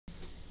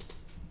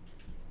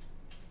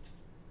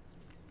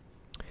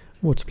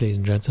What's up, ladies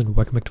and gents, and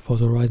welcome back to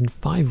Forza Horizon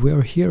 5. We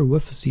are here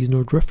with a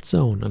seasonal drift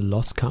zone in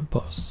Los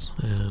Campos,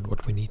 and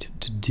what we need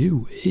to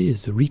do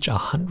is reach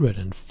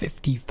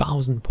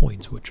 150,000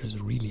 points, which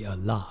is really a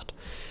lot,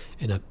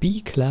 in a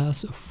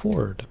B-class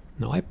Ford.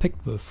 Now I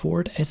picked the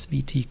Ford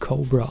SVT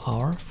Cobra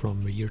R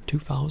from the year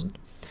 2000.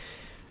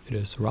 It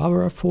is rather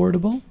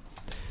affordable.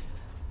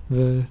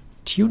 The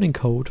tuning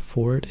code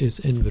for it is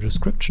in the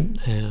description,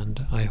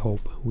 and I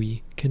hope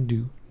we can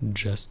do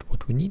just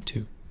what we need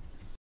to.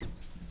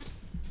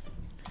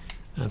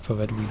 And for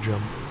that we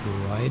jump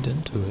right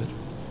into it.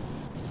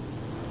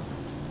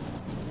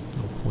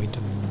 No point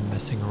in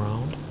messing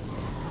around.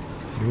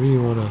 You really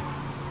want to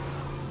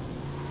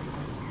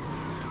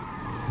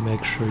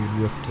make sure you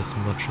drift as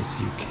much as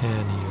you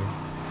can here.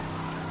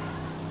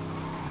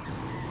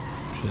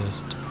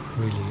 Just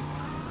really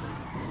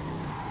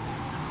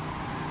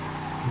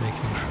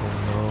making sure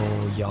no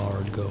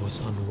yard goes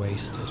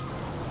unwasted.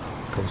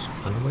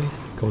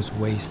 Goes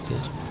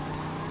wasted.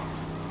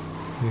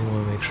 You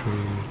want to make sure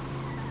you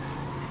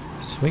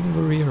swing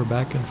the rear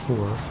back and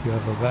forth. You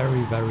have a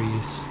very,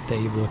 very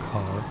stable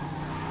car,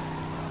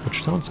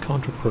 which sounds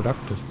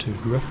counterproductive to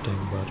drifting,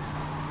 but in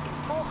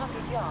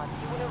 400 yards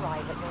you will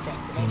arrive at your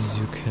destination. means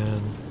you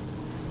can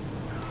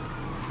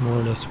more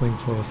or less swing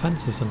for the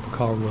fences and the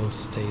car will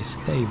stay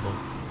stable.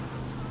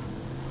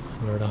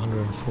 We're at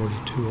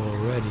 142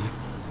 already.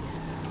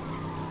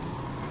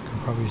 Can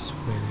probably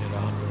swing at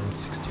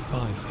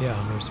 165. Yeah,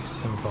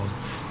 167,000.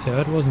 So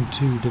that wasn't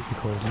too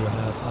difficult. You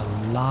have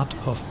a lot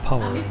of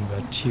power in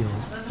that tune,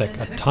 like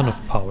a ton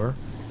of power.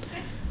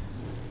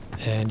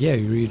 And yeah,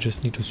 you really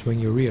just need to swing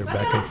your rear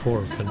back and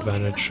forth, and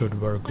then it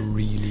should work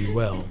really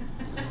well.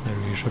 There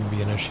really shouldn't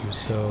be an issue.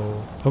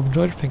 So hope you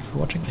enjoyed. Thanks for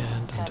watching,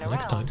 and until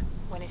next time,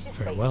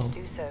 farewell.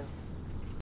 Do so.